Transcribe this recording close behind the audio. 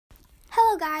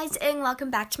Hello guys, and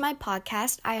welcome back to my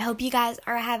podcast. I hope you guys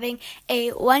are having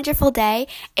a wonderful day.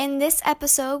 In this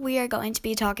episode, we are going to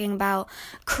be talking about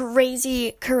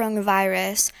crazy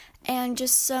coronavirus and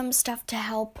just some stuff to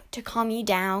help to calm you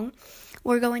down.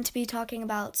 We're going to be talking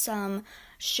about some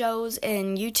shows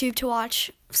in YouTube to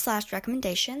watch /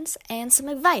 recommendations and some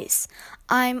advice.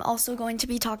 I'm also going to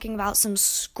be talking about some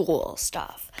school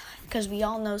stuff because we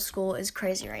all know school is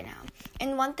crazy right now.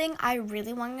 And one thing I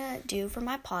really want to do for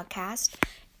my podcast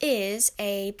is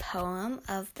a poem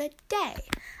of the day.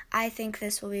 I think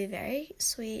this will be very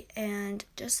sweet and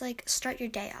just start your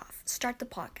day off, start the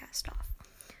podcast off.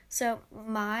 So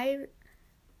my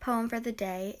poem for the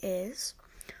day is: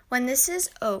 when this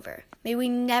is over, may we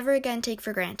never again take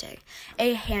for granted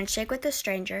a handshake with a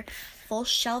stranger, full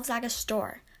shelves at a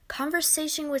store,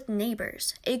 conversation with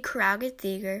neighbors, a crowded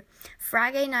theater,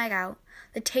 Friday night out,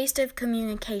 the taste of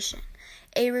communication,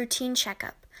 a routine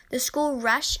checkup, the school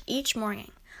rush each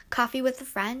morning, coffee with a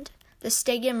friend, the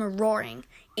stadium roaring,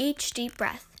 each deep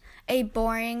breath, a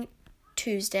boring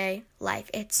Tuesday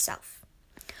life itself.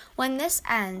 When this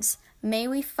ends, may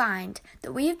we find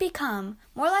that we have become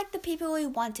more like the people we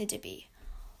wanted to be,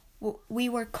 we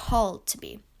were called to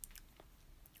be,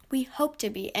 we hope to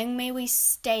be, and may we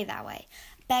stay that way,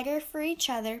 better for each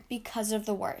other because of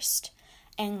the worst.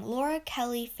 And Laura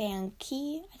Kelly Van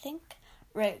Key, I think,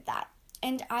 wrote that.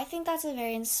 And I think that's a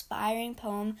very inspiring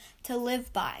poem to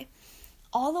live by.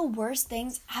 All the worst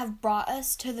things have brought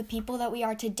us to the people that we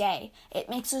are today. It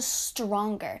makes us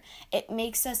stronger. It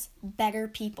makes us better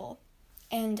people.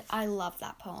 And I love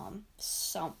that poem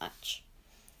so much.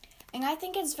 And I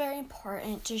think it's very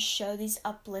important to show these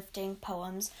uplifting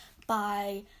poems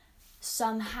by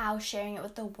somehow sharing it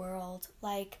with the world,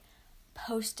 like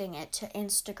posting it to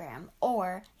Instagram.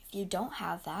 Or if you don't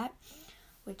have that,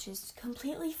 which is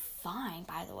completely fine,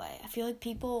 by the way. I feel like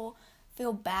people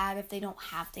feel bad if they don't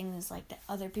have things like that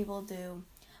other people do.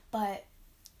 But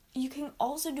you can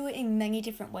also do it in many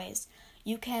different ways.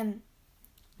 You can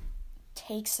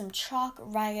take some chalk,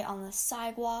 write it on the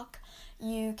sidewalk.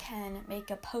 You can make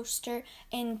a poster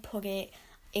and put it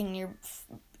in your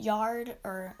yard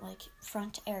or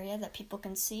front area that people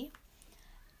can see.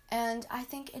 And I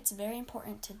think it's very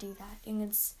important to do that. And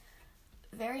it's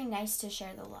very nice to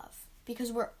share the love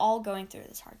because we're all going through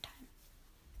this hard time.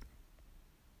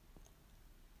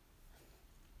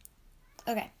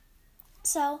 Okay,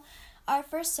 so our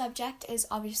first subject is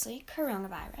obviously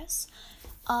coronavirus.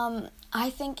 I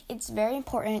think it's very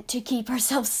important to keep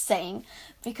ourselves sane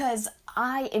because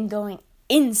I am going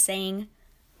insane.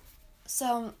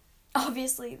 So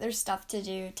obviously there's stuff to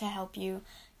do to help you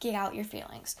get out your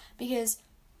feelings because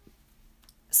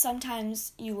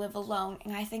sometimes you live alone,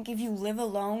 and I think if you live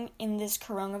alone in this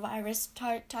coronavirus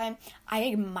time, I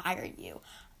admire you.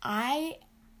 I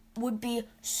would be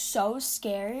so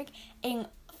scared and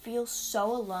feel so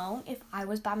alone if I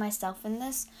was by myself in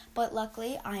this, but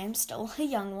luckily I am still a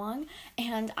young one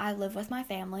and I live with my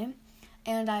family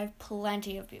and I have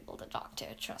plenty of people to talk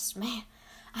to, trust me.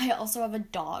 I also have a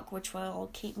dog which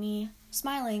will keep me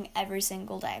smiling every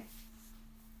single day.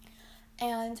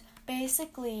 And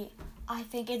basically, I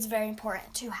think it's very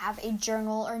important to have a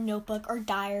journal or notebook or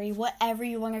diary, whatever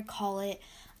you want to call it.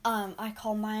 I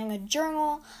call mine a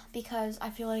journal because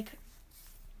I feel like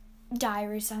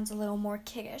diary sounds a little more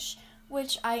kiddish,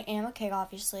 which I am a kid,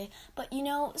 obviously. But you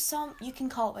can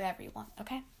call it whatever you want,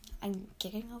 okay? I'm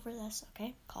getting over this,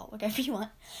 okay? Call it whatever you want.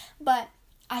 But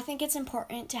I think it's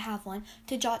important to have one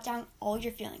to jot down all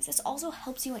your feelings. This also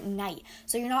helps you at night,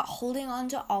 so you're not holding on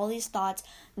to all these thoughts,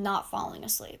 not falling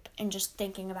asleep, and just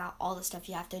thinking about all the stuff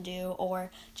you have to do,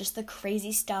 or just the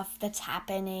crazy stuff that's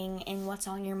happening and what's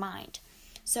on your mind.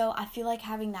 So I feel like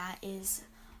having that is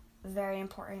very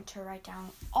important to write down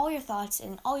all your thoughts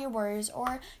and all your worries,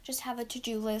 or just have a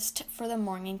to-do list for the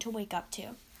morning to wake up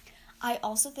to. I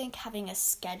also think having a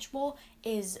schedule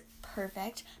is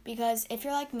perfect because if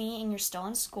you're like me and you're still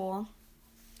in school,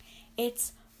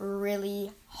 it's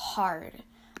really hard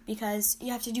because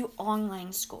you have to do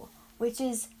online school, which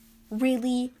is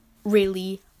really,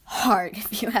 really hard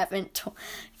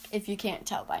if you can't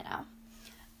tell by now.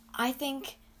 I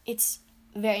think it's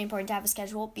very important to have a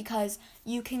schedule because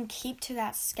you can keep to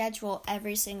that schedule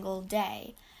every single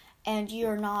day and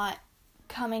you're not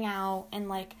coming out and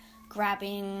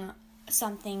grabbing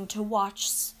something to watch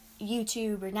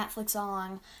YouTube or Netflix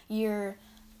on. You're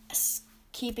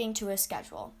keeping to a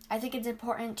schedule. I think it's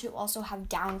important to also have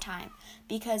downtime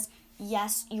because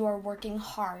yes, you are working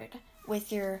hard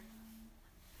with your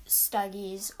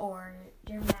studies or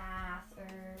your math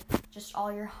or just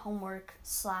all your homework /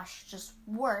 just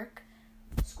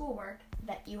schoolwork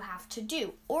that you have to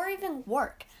do, or even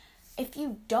work. if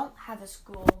you don't have a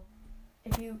school,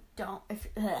 if you're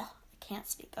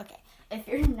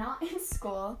not in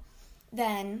school,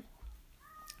 then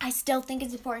I still think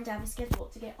it's important to have a schedule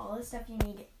to get all the stuff you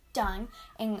need done,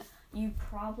 and you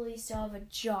probably still have a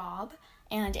job,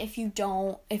 and if you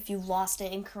lost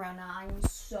it in Corona, I'm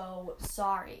so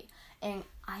sorry, and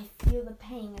I feel the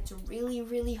pain. It's really,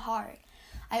 really hard.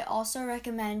 I also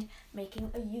recommend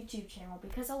making a YouTube channel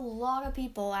because a lot of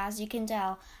people, as you can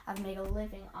tell, have made a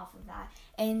living off of that,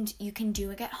 and you can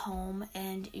do it at home,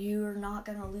 and you're not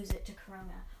going to lose it to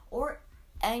Corona or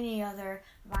any other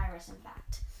virus, in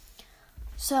fact.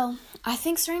 So, I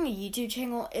think starting a YouTube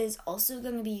channel is also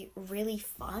going to be really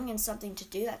fun and something to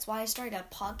do. That's why I started a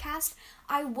podcast.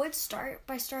 I would start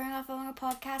by starting off on a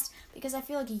podcast because I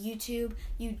feel like YouTube,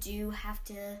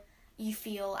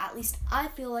 I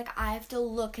feel like I have to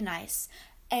look nice.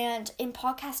 And in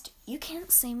podcast, you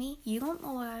can't see me. You don't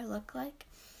know what I look like.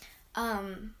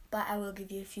 But I will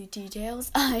give you a few details.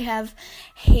 I have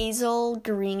hazel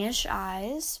greenish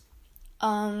eyes.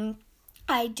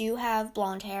 I do have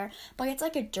blonde hair, but it's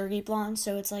like a dirty blonde,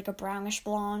 so it's like a brownish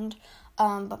blonde.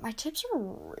 But my tips are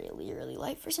really, really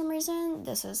light for some reason.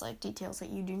 This is like details that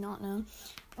you do not know.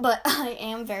 But I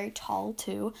am very tall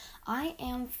too. I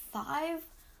am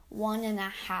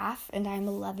 5'1.5", and I'm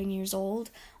 11 years old,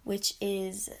 which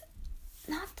is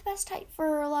not the best height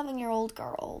for an 11-year-old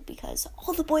girl because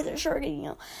all the boys are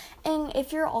shorter, And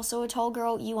if you're also a tall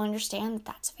girl, you understand that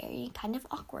that's very kind of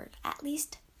awkward, at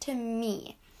least to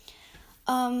me.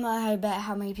 I bet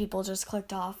how many people just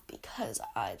clicked off because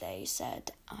they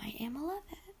said I am 11.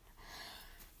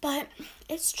 But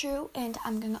it's true, and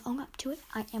I'm going to own up to it.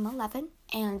 I am 11,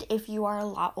 and if you are a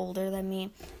lot older than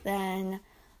me, then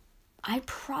I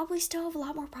probably still have a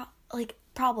lot more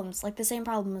problems, like the same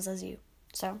problems as you.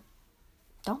 So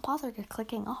don't bother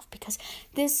clicking off because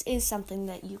this is something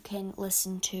that you can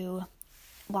listen to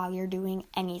while you're doing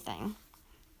anything.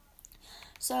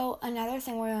 So another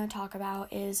thing we're going to talk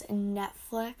about is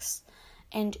Netflix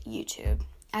and YouTube.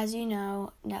 As you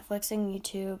know, Netflix and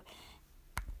YouTube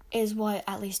is what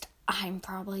at least I'm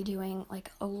probably doing like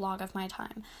a lot of my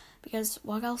time. Because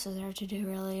what else is there to do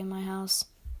really in my house?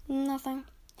 Nothing.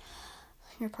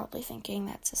 You're probably thinking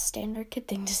that's a standard kid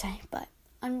thing to say, but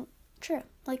true.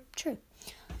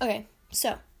 Okay,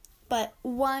 but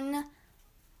one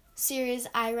series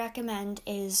I recommend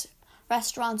is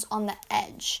Restaurants on the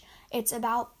Edge. It's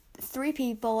about 3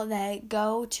 people that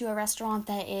go to a restaurant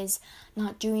that is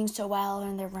not doing so well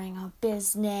and they're running a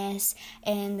business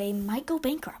and they might go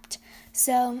bankrupt.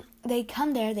 So they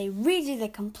come there, they redo the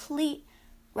complete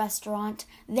restaurant,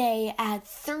 they add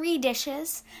 3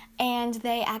 dishes, and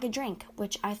they add a drink,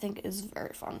 which I think is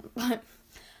very fun.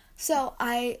 So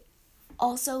I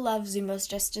also love Zumbo's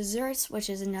Just Desserts, which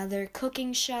is another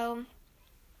cooking show.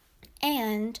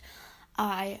 And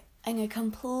in a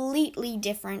completely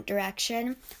different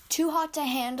direction, Too Hot to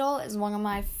Handle is one of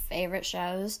my favorite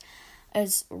shows.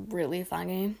 It's really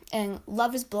funny. And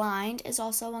Love is Blind is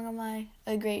also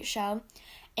a great show.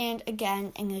 And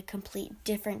again, in a complete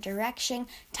different direction,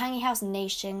 Tiny House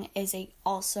Nation is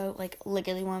also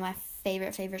literally one of my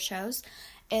favorite shows.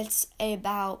 It's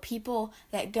about people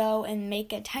that go and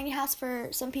make a tiny house for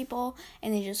some people,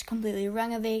 and they just completely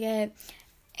renovate it,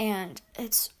 and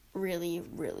it's really,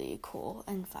 really cool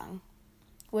and fun,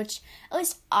 which at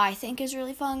least I think is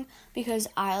really fun because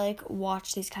I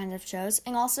watch these kinds of shows.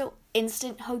 And also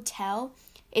Instant Hotel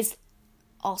is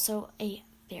also a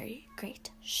very great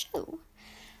show.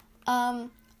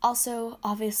 Also,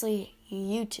 obviously,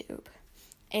 YouTube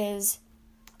is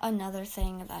another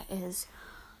thing that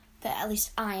at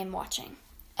least I am watching.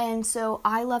 And so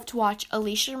I love to watch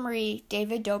Alicia Marie,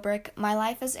 David Dobrik, My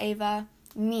Life as Ava,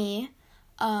 me,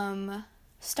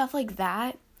 stuff like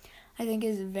that. I think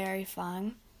is very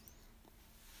fun.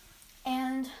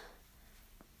 And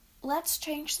let's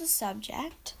change the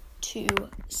subject to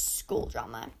school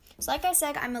drama. So like I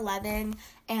said, I'm 11,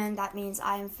 and that means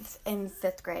I'm in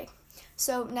 5th grade.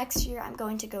 So next year, I'm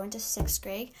going to go into 6th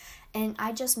grade, and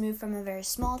I just moved from a very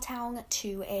small town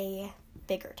to a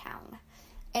bigger town.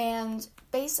 And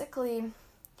basically,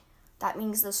 that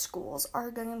means the schools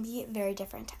are going to be very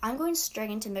different. I'm going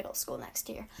straight into middle school next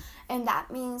year, and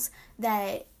that means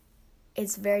that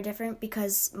it's very different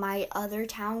because my other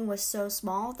town was so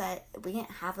small that we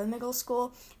didn't have a middle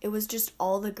school. It was just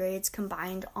all the grades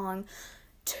combined on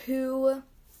two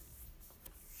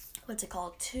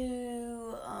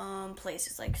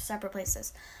places, separate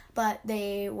places. But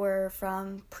they were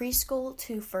from preschool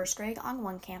to 1st grade on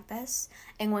one campus.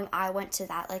 And when I went to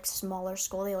that, smaller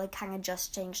school, they, kind of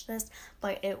just changed this.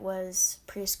 But it was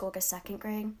preschool to 2nd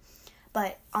grade.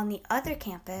 But on the other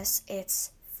campus,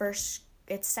 it's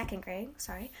it's second grade,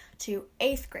 to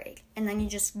 8th grade. And then you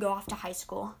just go off to high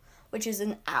school, which is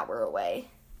an hour away.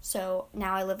 So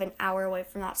now I live an hour away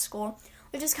from that school,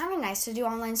 which is kind of nice to do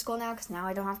online school now, because now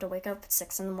I don't have to wake up at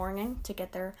 6 in the morning to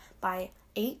get there by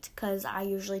 8, because I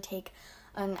usually take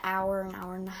an hour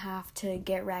and a half to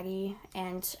get ready,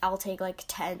 and I'll take like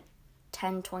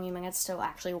 20 minutes to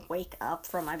actually wake up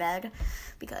from my bed,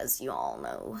 because you all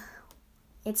know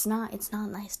it's not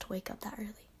nice to wake up that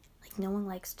early. Like, no one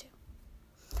likes to.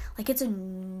 Like, it's a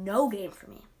no game for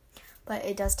me. But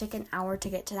it does take an hour to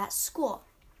get to that school.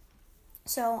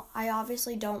 So I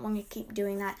obviously don't want to keep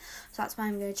doing that. So that's why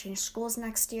I'm going to change schools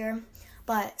next year.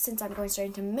 But since I'm going straight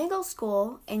into middle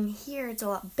school, and here it's a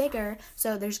lot bigger,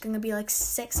 so there's going to be like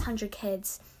 600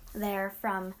 kids there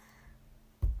from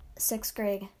 6th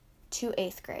grade to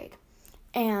 8th grade.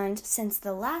 And since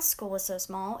the last school was so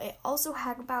small, it also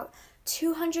had about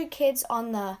 200 kids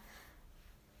on the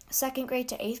 2nd grade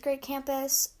to 8th grade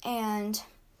campus, and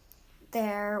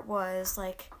there was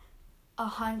like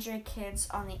 100 kids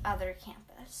on the other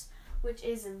campus, which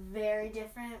is very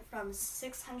different from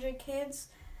 600 kids.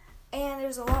 And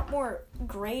there's a lot more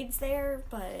grades there,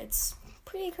 but it's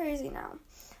pretty crazy now.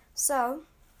 So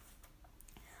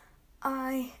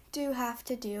I do have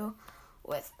to deal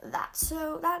with that.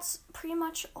 So that's pretty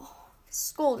much all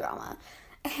school drama.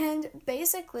 And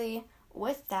basically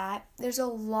with that, there's a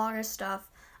lot of stuff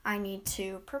I need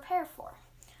to prepare for.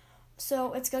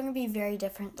 So it's going to be very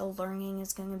different. The learning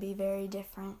is going to be very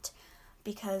different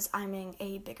because I'm in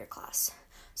a bigger class.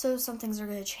 So some things are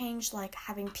going to change, like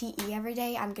having PE every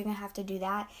day. I'm going to have to do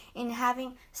that. And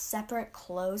having separate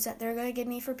clothes that they're going to give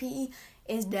me for PE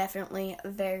is definitely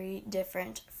very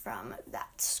different from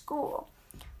that school.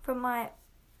 From my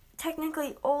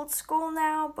technically old school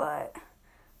now, but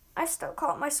I still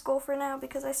call it my school for now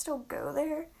because I still go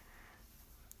there.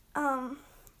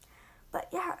 But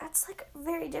yeah, it's like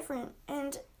very different.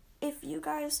 And if you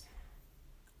guys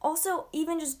also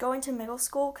even just going to middle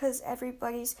school, because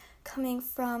everybody's coming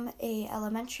from a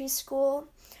elementary school,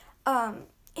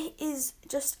 it is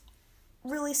just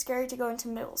really scary to go into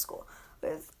middle school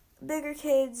with bigger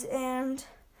kids and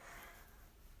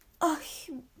a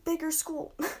bigger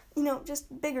school,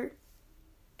 just bigger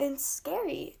and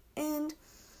scary. And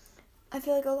I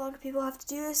feel like a lot of people have to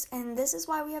do this, and this is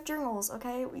why we have journals,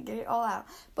 okay? We get it all out.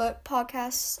 But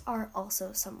podcasts are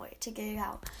also some way to get it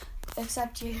out,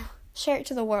 except you share it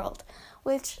to the world,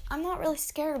 which I'm not really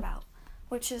scared about,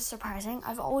 which is surprising.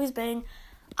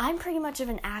 I'm pretty much of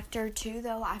an actor too,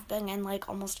 though. I've been in like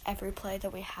almost every play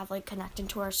that we have like connected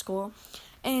to our school,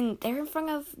 and they're in front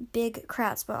of big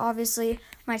crowds, but obviously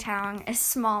my town is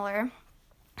smaller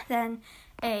than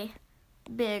a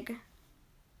big,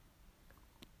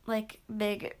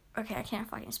 okay, I can't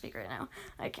fucking speak right now.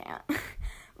 I can't.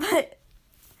 But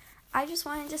I just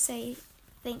wanted to say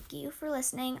thank you for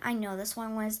listening. I know this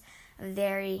one was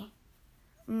very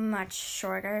much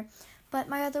shorter, but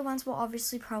my other ones will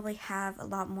obviously probably have a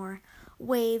lot more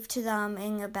wave to them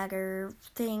and a better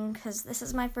thing, because this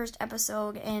is my first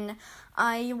episode, and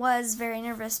I was very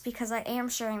nervous because I am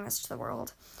sharing this to the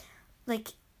world,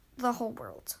 like the whole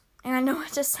world. And I know I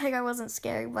just said I wasn't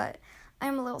scared, but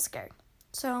I'm a little scared.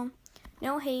 So,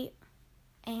 no hate,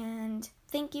 and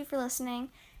thank you for listening,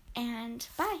 and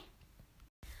bye.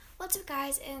 What's up,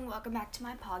 guys, and welcome back to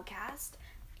my podcast,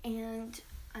 and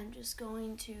I'm just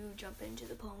going to jump into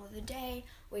the poem of the day,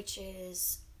 which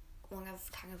is one of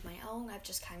kind of my own. I've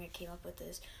just kind of came up with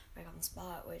this right on the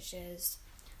spot, which is,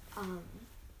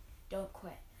 don't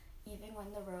quit. Even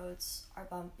when the roads are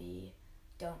bumpy,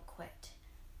 don't quit.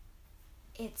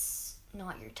 It's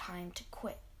not your time to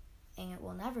quit, and it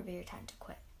will never be your time to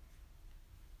quit.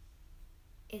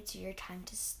 It's your time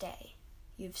to stay.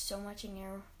 You have so much in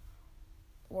your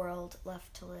world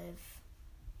left to live.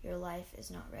 Your life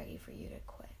is not ready for you to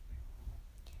quit.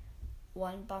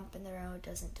 One bump in the road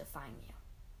doesn't define you.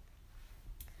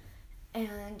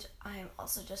 And I'm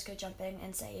also just going to jump in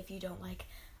and say, if you don't like,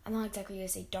 I'm not exactly going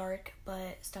to say dark,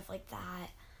 but stuff like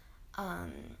that,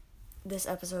 this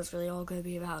episode is really all going to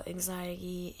be about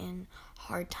anxiety and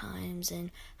hard times and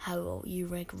how you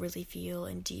really feel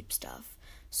and deep stuff.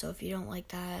 So if you don't like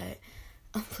that,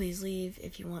 please leave.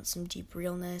 If you want some deep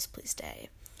realness, please stay.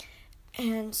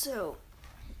 And so,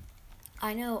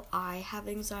 I know I have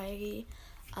anxiety,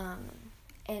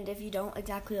 and if you don't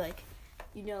exactly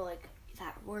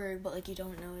that word, but you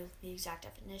don't know the exact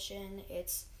definition,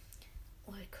 it's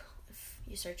if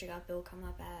you search it up, it will come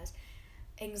up as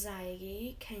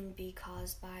anxiety can be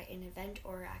caused by an event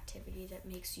or activity that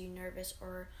makes you nervous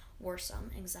or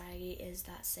worrisome. Anxiety is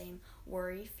that same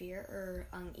worry, fear, or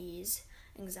unease.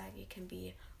 Anxiety can be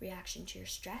a reaction to your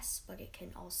stress, but it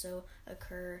can also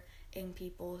occur in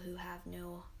people who have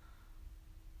no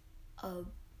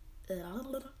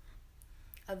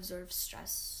observed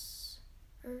stressors.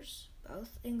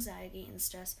 Both anxiety and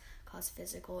stress cause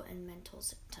physical and mental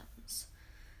symptoms.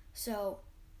 So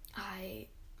my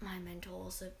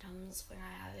mental symptoms when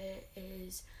I have it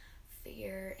is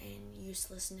fear and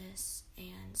uselessness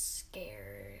and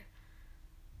scare,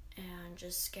 and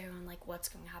just scare on like what's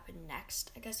going to happen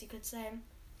next, I guess you could say.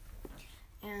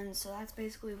 And so that's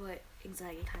basically what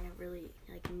anxiety kind of really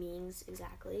like means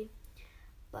exactly.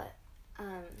 But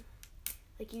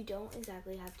like you don't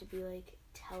exactly have to be like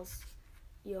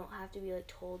you don't have to be like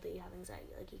told that you have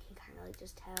anxiety. Like you can kind of like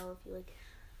just tell if you like.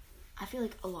 I feel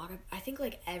like I think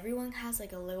like everyone has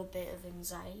like a little bit of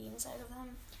anxiety inside of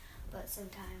them, but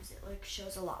sometimes it like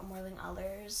shows a lot more than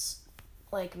others.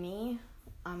 Like me,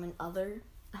 I'm an other.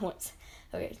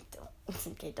 Okay,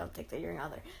 don't think that you're an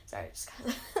other. Sorry, just kind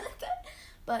of like that.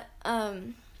 But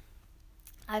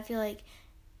I feel like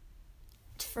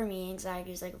for me,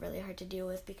 anxiety is like really hard to deal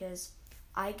with because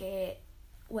I get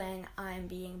when I'm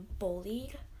being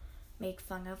bullied, make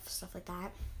fun of, stuff like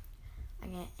that. I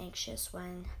get anxious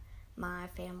when my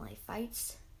family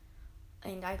fights,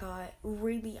 and I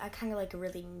kind of like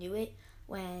really knew it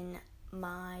when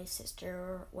my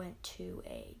sister went to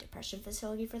a depression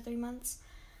facility for 3 months.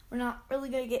 We're not really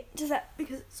gonna get into that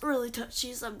because it's a really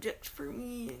touchy subject for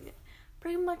me, and it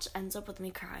pretty much ends up with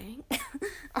me crying.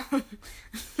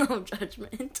 No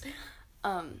judgment.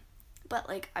 But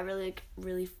like I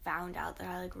really found out that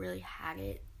I like really had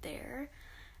it there,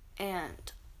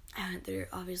 and I went through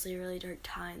obviously a really dark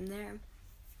time there.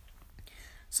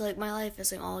 So, like, my life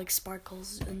isn't all, like,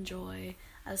 sparkles and joy,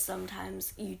 as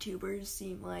sometimes YouTubers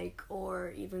seem like,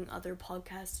 or even other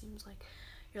podcasts seems like.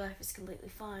 Your life is completely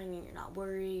fine, and you're not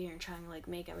worried, and you're trying to, like,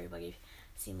 make everybody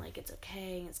seem like it's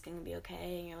okay, and it's gonna be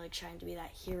okay, and you're, like, trying to be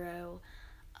that hero.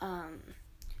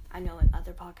 I know in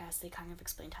other podcasts, they kind of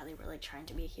explained how they were, like, trying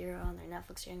to be a hero on their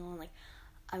Netflix channel, and, like,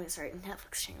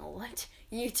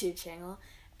 YouTube channel,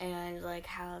 and, like,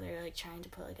 how they're, like, trying to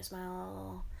put, like, a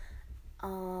smile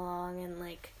on, and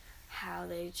like how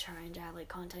they trying to have like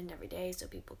content every day so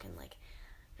people can like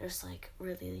just like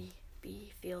really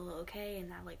feel okay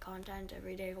and have like content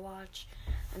every day to watch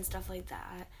and stuff like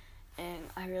that. And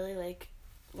I really like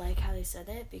how they said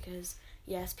it, because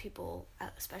yes, people,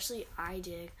 especially I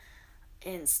did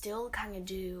and still kind of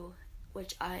do,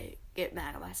 which I get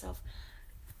mad at myself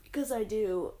because I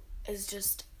do, is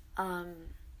just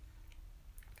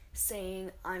saying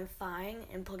I'm fine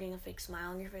and putting a fake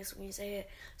smile on your face when you say it,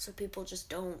 so people just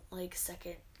don't like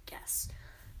second guess.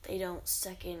 They don't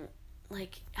second,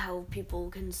 like how people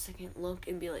can second look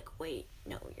and be like, wait,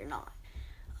 no, you're not.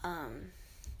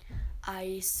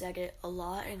 I said it a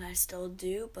lot and I still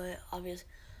do, but obviously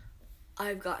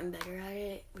I've gotten better at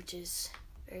it, which is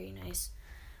very nice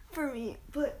for me.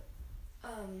 But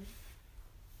I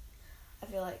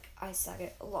feel like I said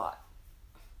it a lot,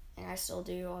 and I still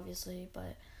do, obviously,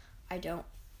 but I don't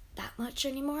that much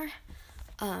anymore.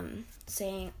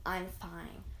 Saying I'm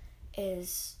fine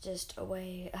is just a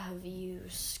way of you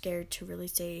scared to really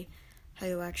say how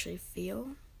you actually feel.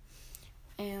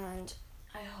 And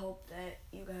I hope that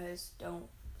you guys don't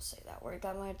say that word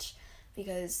that much,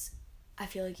 because I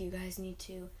feel like you guys need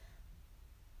to,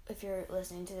 if you're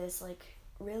listening to this, like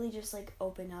really just like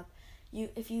open up.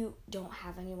 If you don't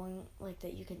have anyone like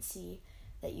that you can see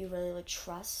that you really like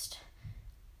trust,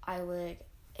 I would,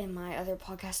 in my other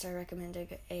podcast, I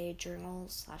recommended a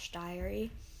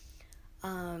journal/diary.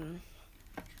 And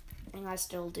I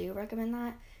still do recommend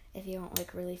that if you don't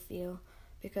like really feel,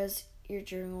 because your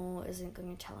journal isn't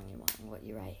going to tell anyone what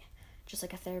you write. Just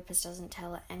like a therapist doesn't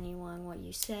tell anyone what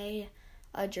you say,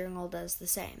 a journal does the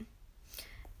same.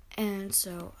 And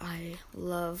so I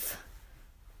love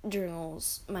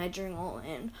journals. My journal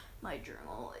is,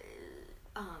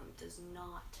 does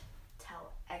not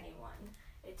tell anyone.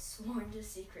 It's sworn to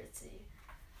secrecy.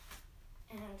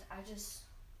 And I just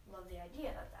love the idea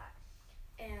of that.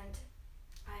 And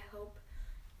I hope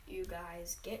you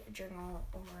guys get a journal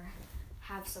or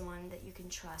have someone that you can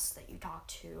trust that you talk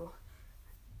to.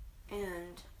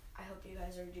 And I hope you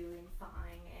guys are doing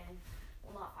fine and,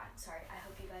 well, not fine, sorry. I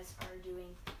hope you guys are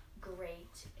doing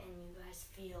great and you guys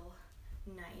feel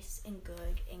nice and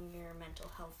good and your mental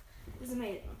health is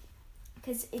amazing.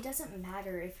 Because it doesn't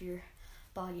matter if your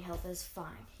body health is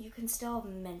fine. You can still have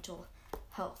mental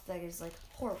health that is like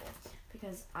horrible,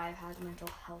 because I've had mental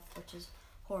health which is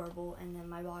horrible, and then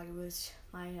my body was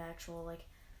my actual like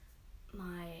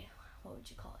my, what would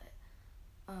you call it,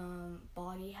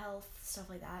 body health, stuff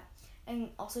like that. And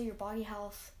also your body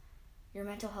health, your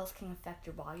mental health can affect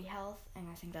your body health, and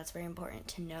I think that's very important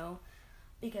to know,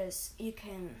 because you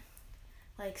can,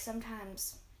 like,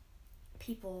 sometimes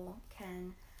people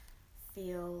can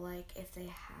feel like if they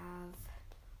have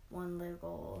one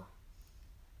little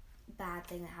bad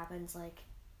thing that happens, like,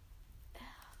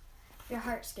 your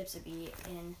heart skips a beat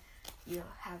and you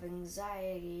have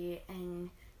anxiety and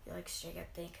you, like, straight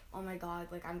up think, oh my god,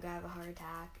 like, I'm gonna have a heart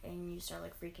attack, and you start,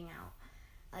 like, freaking out,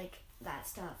 like, that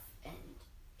stuff, and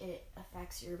it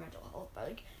affects your mental health by,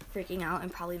 like, freaking out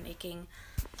and probably making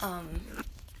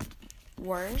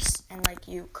worse, and, like,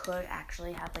 you could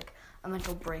actually have, like, a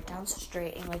mental breakdown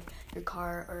straight in, like, your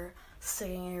car or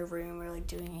sitting in your room or, like,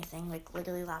 doing anything. Like,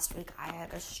 literally last week I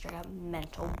had a straight up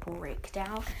mental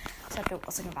breakdown, except it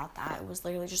wasn't about that. It was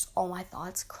literally just all my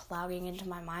thoughts clouding into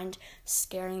my mind,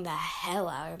 scaring the hell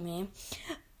out of me,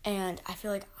 and I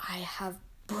feel like I have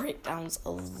breakdowns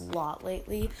a lot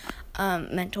lately,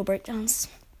 mental breakdowns,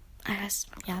 I guess,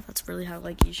 yeah, that's really how,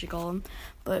 like, you should call them,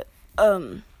 but,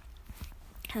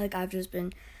 like, I've just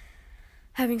been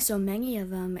having so many of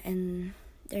them, and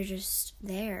they're just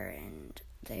there, and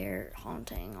they're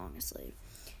haunting, honestly.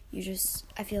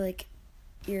 I feel like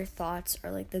your thoughts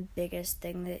are, like, the biggest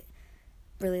thing that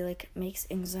really, like, makes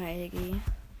anxiety,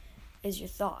 is your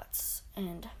thoughts,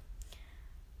 and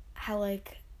how,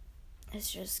 like,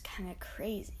 it's just kind of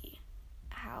crazy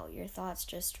how your thoughts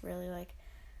just really, like,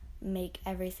 make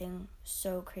everything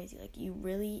so crazy. Like, you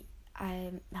really,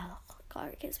 oh god,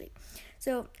 I can't speak.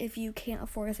 So, if you can't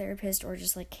afford a therapist, or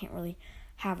just, like, can't really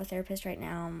have a therapist right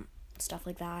now, stuff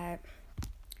like that,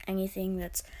 anything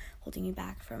that's holding you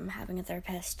back from having a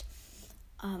therapist,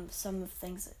 some of the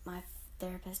things that my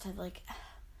therapist had, like,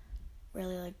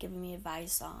 really, like, given me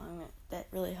advice on that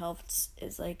really helped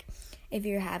is, like, if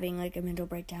you're having, like, a mental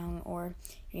breakdown or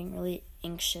you're getting really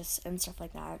anxious and stuff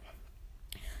like that,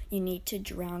 you need to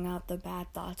drown out the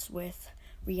bad thoughts with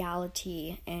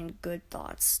reality and good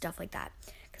thoughts, stuff like that.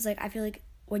 Because, like, I feel like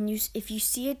if you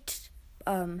see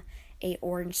a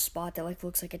orange spot that, like,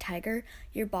 looks like a tiger,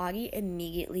 your body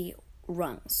immediately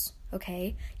runs,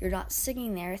 okay? You're not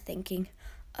sitting there thinking,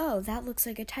 oh, that looks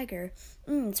like a tiger.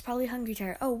 It's probably a hungry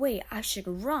tiger. Oh, wait, I should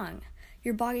run.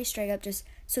 Your body straight up just...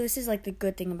 So this is, like, the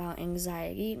good thing about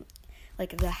anxiety.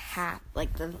 Like, the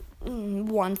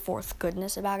 1/4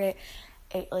 goodness about it.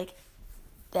 Like,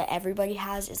 that everybody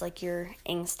has is, like, your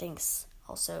instincts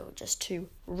also just to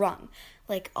run.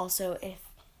 Like, also, if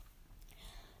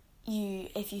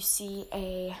you see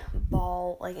a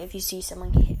ball, like, if you see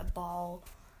someone hit a ball,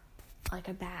 like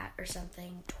a bat or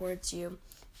something, towards you,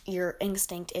 your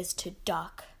instinct is to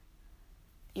duck.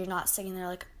 You're not sitting there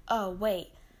like, oh,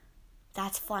 wait,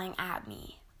 that's flying at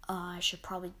me. I should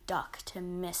probably duck to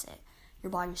miss it. Your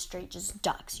body straight just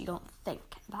ducks. You don't think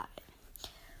about it.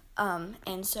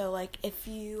 And so, like, if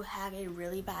you had a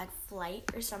really bad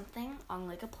flight or something on,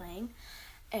 like, a plane,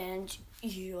 and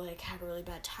you, like, had a really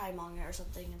bad time on it or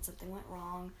something, and something went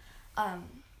wrong,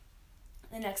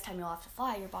 the next time you'll have to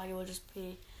fly, your body will just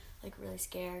be, like, really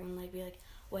scared and, like, be like,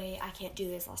 wait, I can't do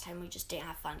this. Last time we just didn't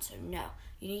have fun, so no.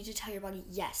 You need to tell your body,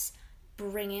 yes,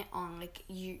 bring it on. Like,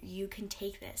 you can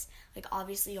take this. Like,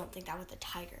 obviously, you don't think that with a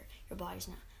tiger. Your body's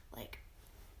not, like,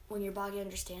 when your body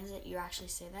understands it, you actually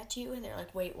say that to you, and they're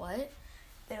like, wait, what?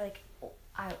 They're like,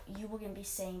 you wouldn't be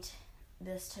saying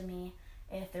this to me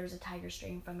if there was a tiger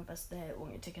straight in front of us that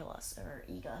wanted to kill us or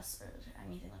eat us or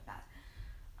anything like that.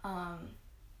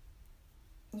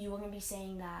 You wouldn't be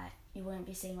saying that. You wouldn't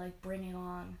be saying, like, bring it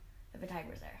on if a tiger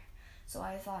was there. So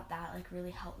I thought that, like,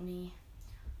 really helped me.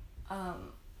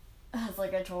 It's,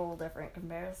 like, a total different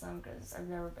comparison because I've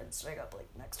never been straight up, like,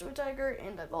 next to a tiger,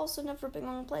 and I've also never been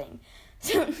on a plane.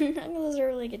 So none of those are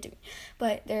related to me.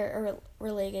 But they're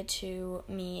related to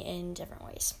me in different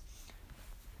ways.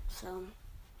 So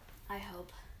I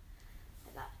hope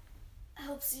that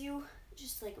helps you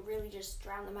just, like, really just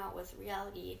drown them out with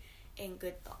reality and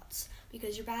good thoughts.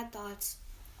 Because your bad thoughts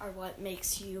are what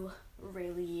makes you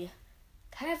really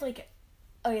kind of, like,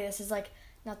 okay, this is, like,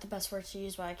 not the best word to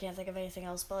use, but I can't think of anything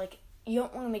else, but, like, you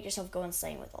don't want to make yourself go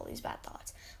insane with all these bad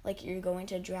thoughts. Like, you're going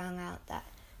to drown out that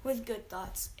with good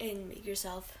thoughts and make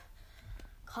yourself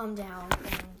calm down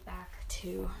and back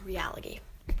to reality.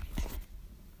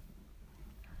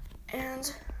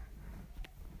 And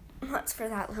that's for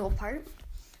that little part.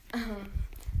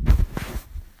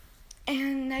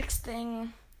 And next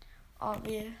thing,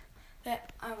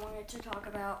 that I wanted to talk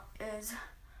about is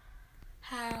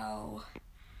how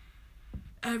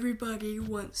everybody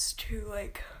wants to,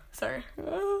 like, I'm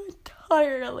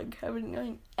tired of, like,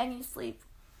 having any sleep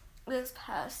this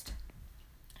past,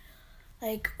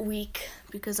 like, week,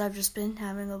 because I've just been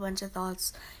having a bunch of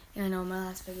thoughts, and I know in my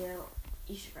last video,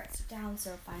 you should write stuff down,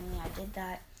 so finally I did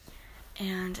that,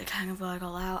 and I kind of got it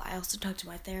all out. I also talked to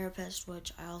my therapist,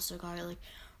 which I also got it, like,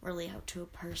 relate out to a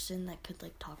person that could,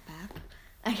 like, talk back,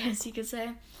 I guess you could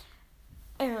say.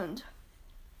 And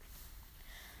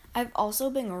I've also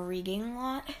been reading a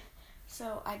lot,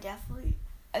 so I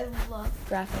love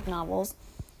graphic novels,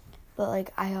 but,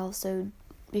 like, I also,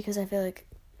 because I feel like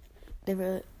they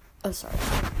really,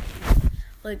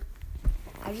 like,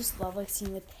 I just love, like,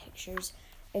 seeing the pictures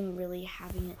and really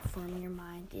having it form in your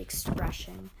mind. The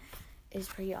expression is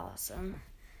pretty awesome.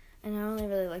 And I only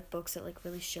really like books that, like,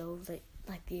 really show,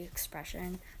 like the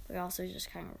expression, but I also just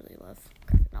kind of really love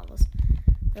graphic novels.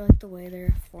 I like the way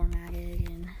they're formatted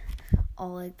and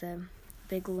all, like, the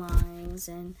big lines,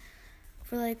 and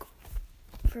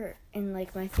in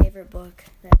my favorite book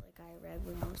that, like, I read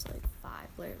when I was, like, 5,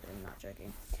 literally, I'm not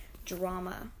joking,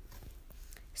 drama.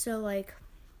 So, like,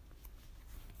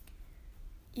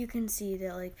 you can see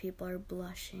that, like, people are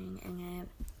blushing and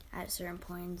at certain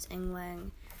points, and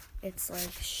when it's,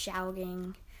 like,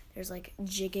 shouting, there's, like,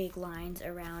 jigging lines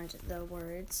around the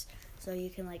words, so you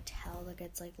can, like, tell, like,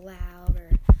 it's, like, loud or,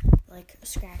 like,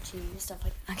 scratchy, stuff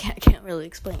like that. I can't really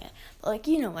explain it, but, like,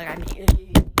 you know what I mean.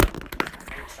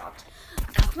 Stopped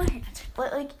off my hand,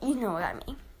 but, like, you know what I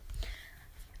mean.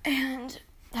 And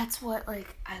that's what,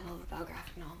 like, I love about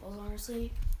graphic novels,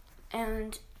 honestly.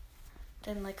 And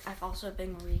then, like, I've also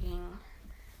been reading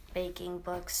baking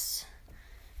books,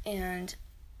 and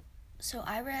so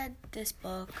I read this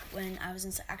book when I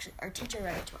was actually, our teacher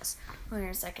read it to us when we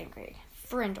were in 2nd grade,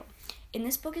 Frindle. And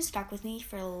this book has stuck with me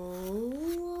for, I'm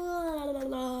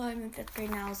in 5th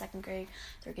grade now, 2nd grade,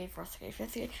 3rd grade, 4th grade,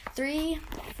 5th grade,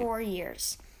 4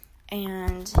 years.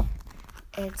 And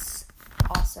it's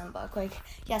awesome book. Like,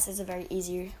 yes, it's a very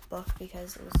easy book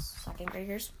because it was 2nd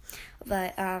graders,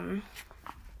 but,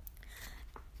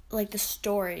 like, the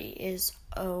story is,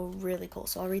 really cool.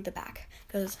 So I'll read the back,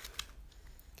 because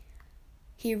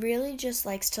he really just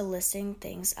likes to listen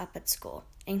things up at school,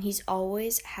 and he's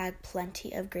always had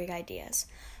plenty of great ideas.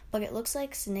 But it looks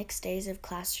like Nick's days of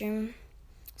classroom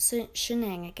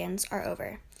shenanigans are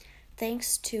over,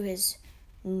 thanks to his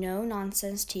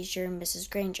no-nonsense teacher, Mrs.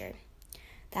 Granger.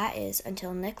 That is,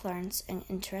 until Nick learns an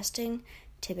interesting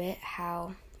tidbit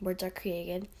how words are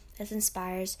created that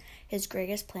inspires his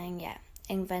greatest plan yet.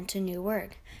 Invent a new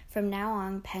word. From now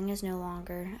on, pen is no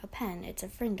longer a pen, it's a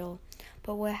frindle.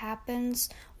 But what happens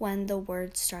when the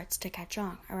word starts to catch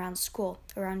on? Around school,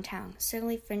 around town.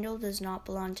 Suddenly, frindle does not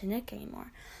belong to Nick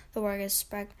anymore. The word is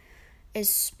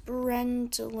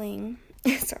sprendling.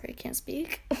 Sorry, I can't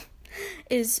speak.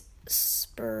 is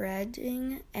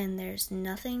spreading, and there's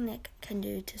nothing Nick can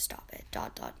do to stop it. ...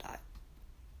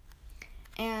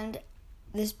 And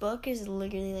this book is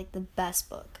literally, like, the best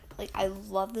book. Like, I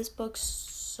love this book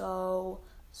so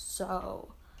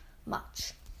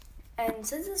much. And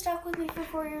since it stuck with me for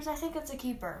 4 years, I think it's a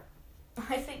keeper.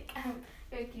 I think I'm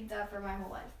going to keep that for my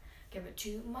whole life. Give it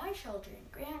to my children,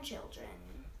 grandchildren,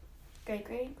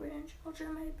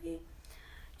 great-great-grandchildren, maybe.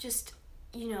 Just,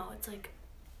 you know, it's, like,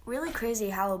 really crazy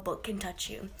how a book can touch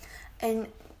you. And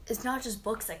it's not just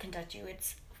books that can touch you.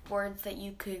 It's words that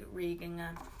you could read in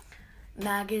a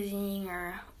magazine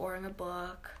or in a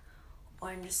book,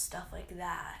 or in just stuff like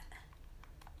that.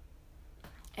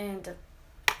 And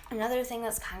another thing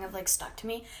that's kind of, like, stuck to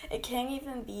me, it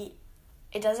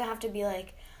doesn't have to be,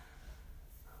 like,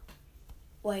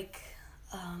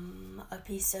 a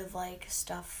piece of, like,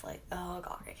 stuff, like, oh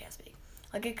god, I can't speak.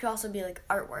 Like, it could also be, like,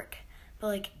 artwork, but,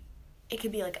 like, it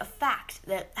could be, like, a fact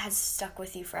that has stuck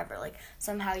with you forever. Like,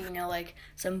 somehow, you know, like,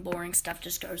 some boring stuff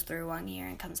just goes through one ear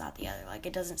and comes out the other. Like,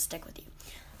 it doesn't stick with you.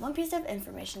 One piece of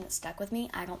information that stuck with me,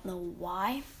 I don't know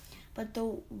why, but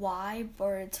why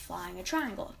birds flying a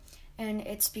triangle. And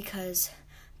it's because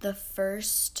the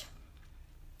first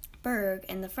bird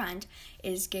in the front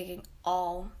is getting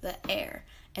all the air.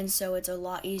 And so it's a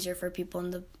lot easier for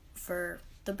for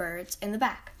the birds in the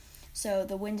back. So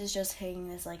the wind is just hitting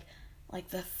this, like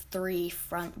the 3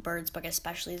 front birds, but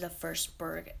especially the first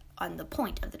bird on the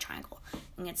point of the triangle.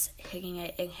 And it's hitting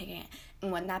it and hitting it.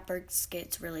 And when that bird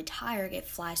gets really tired, it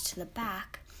flies to the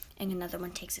back, and another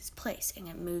one takes its place, and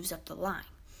it moves up the line.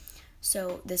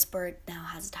 So this bird now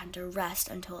has time to rest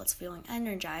until it's feeling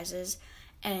energizes,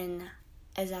 and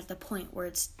is at the point where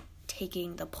it's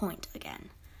taking the point again.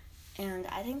 And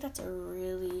I think that's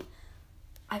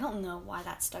I don't know why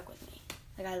that stuck with me.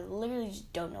 Like, I literally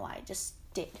just don't know why. It just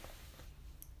did.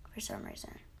 For some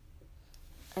reason.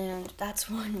 And that's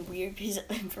one weird piece of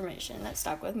information that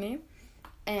stuck with me.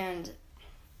 And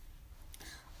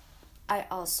I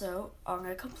also, on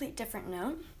a complete different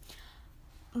note,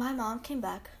 my mom came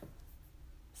back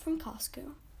from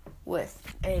Costco with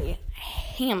a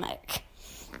hammock.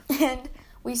 And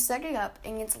we set it up,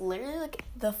 and it's literally, like,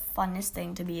 the funnest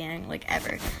thing to be in, like,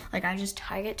 ever. Like, I just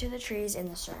tied it to the trees in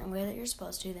the certain way that you're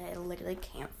supposed to, that it literally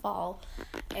can't fall,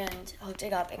 and hooked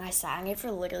it up, and I sat in it for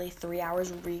literally 3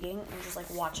 hours reading and just, like,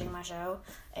 watching my show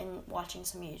and watching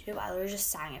some YouTube. I literally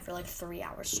just sat in it for, like, 3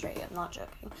 hours straight. I'm not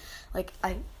joking. Like,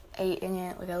 I ate in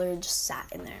it. Like, I literally just sat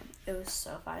in there. It was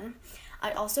so fun.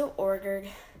 I also ordered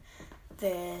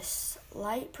this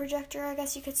light projector, I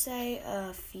guess you could say,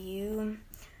 I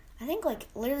think, like,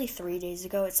 literally 3 days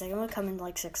ago. It said it would come in,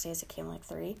 like, 6 days. It came, like,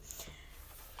 3.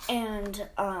 And,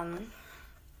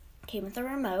 came with a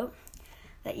remote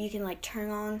that you can, like, turn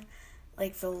on,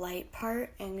 like, the light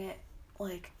part, and it,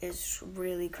 like, is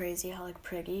really crazy how, like,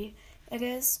 pretty it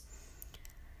is.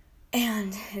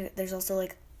 And there's also,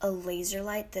 like, a laser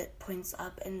light that points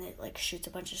up, and it, like, shoots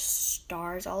a bunch of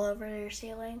stars all over your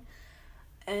ceiling.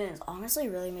 And it's honestly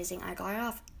really amazing. I got it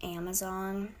off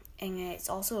Amazon, and it's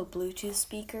also a Bluetooth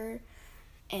speaker,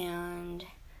 and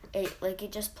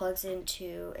it just plugs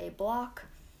into a block.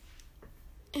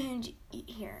 And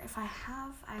here, I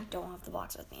don't have the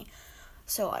box with me,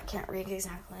 so I can't read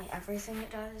exactly everything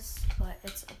it does, but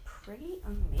it's a pretty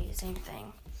amazing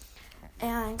thing.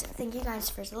 And thank you guys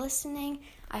for listening.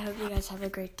 I hope you guys have a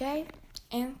great day,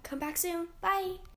 and come back soon. Bye!